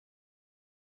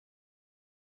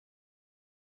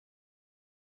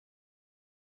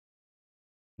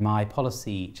My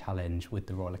policy challenge with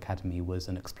the Royal Academy was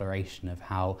an exploration of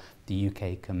how the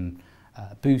UK can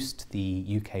boost the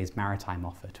UK's maritime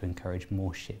offer to encourage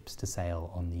more ships to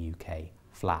sail on the UK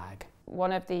flag.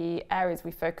 One of the areas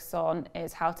we focus on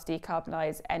is how to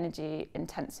decarbonise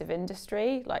energy-intensive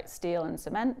industry like steel and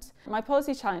cement. My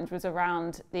policy challenge was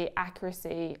around the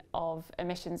accuracy of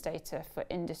emissions data for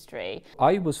industry.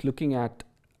 I was looking at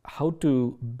how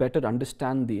to better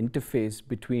understand the interface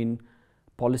between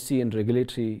policy and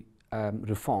regulatory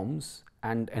reforms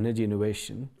and energy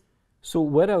innovation. So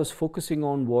where I was focusing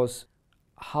on was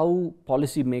how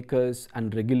policymakers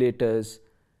and regulators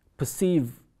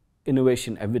perceive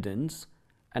innovation evidence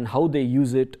and how they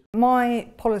use it. My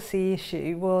policy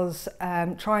issue was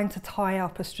trying to tie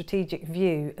up a strategic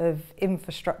view of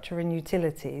infrastructure and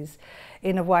utilities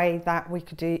in a way that we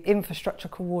could do infrastructure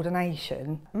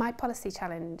coordination. My policy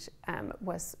challenge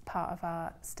was part of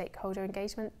our stakeholder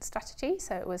engagement strategy,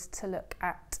 so it was to look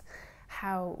at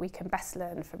how we can best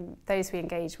learn from those we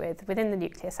engage with within the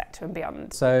nuclear sector and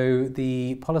beyond. So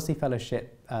the Policy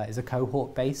Fellowship is a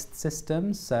cohort-based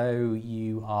system, so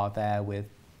you are there with,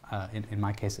 in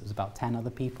my case it was about 10 other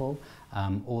people,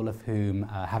 all of whom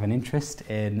have an interest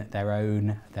in their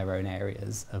own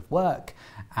areas of work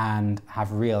and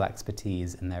have real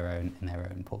expertise in their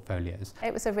own portfolios.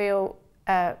 It was a real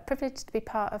privilege to be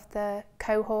part of the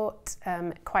cohort.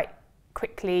 Quite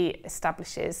quickly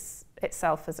establishes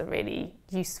itself as a really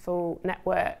useful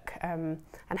network, and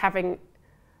having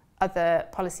other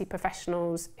policy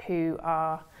professionals who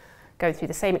are going through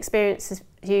the same experience as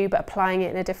you but applying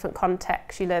it in a different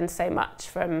context, you learn so much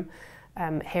from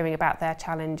hearing about their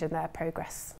challenge and their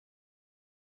progress.